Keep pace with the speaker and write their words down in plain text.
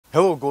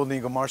Hello, Golden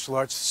Eagle Martial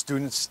Arts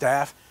students,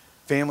 staff,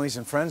 families,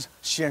 and friends.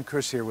 Sheehan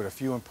Chris here with a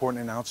few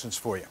important announcements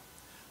for you.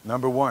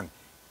 Number one,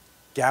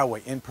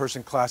 Galway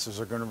in-person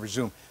classes are going to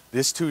resume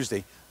this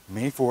Tuesday,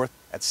 May 4th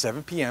at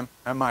 7 p.m.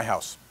 at my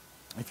house.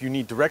 If you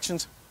need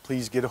directions,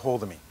 please get a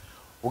hold of me.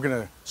 We're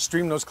going to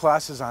stream those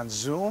classes on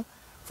Zoom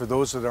for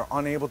those that are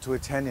unable to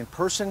attend in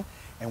person,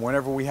 and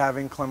whenever we have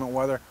inclement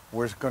weather,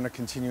 we're going to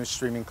continue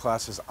streaming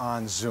classes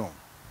on Zoom.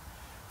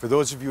 For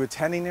those of you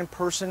attending in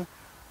person,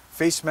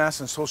 face masks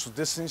and social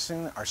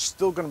distancing are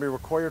still going to be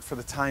required for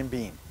the time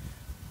being.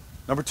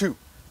 Number two,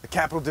 the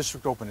Capital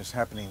District Open is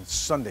happening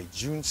Sunday,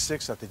 June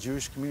 6th at the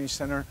Jewish Community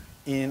Center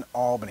in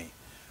Albany.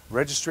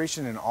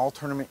 Registration and all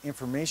tournament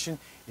information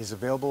is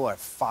available at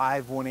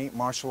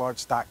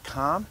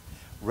 518martialarts.com.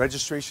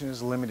 Registration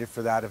is limited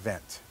for that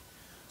event.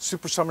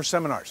 Super Summer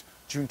Seminars,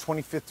 June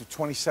 25th to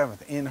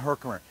 27th in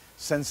Herkimer.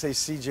 Sensei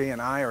CJ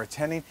and I are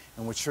attending,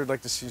 and we'd sure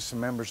like to see some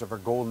members of our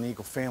Golden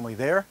Eagle family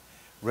there.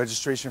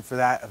 Registration for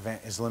that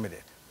event is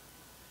limited.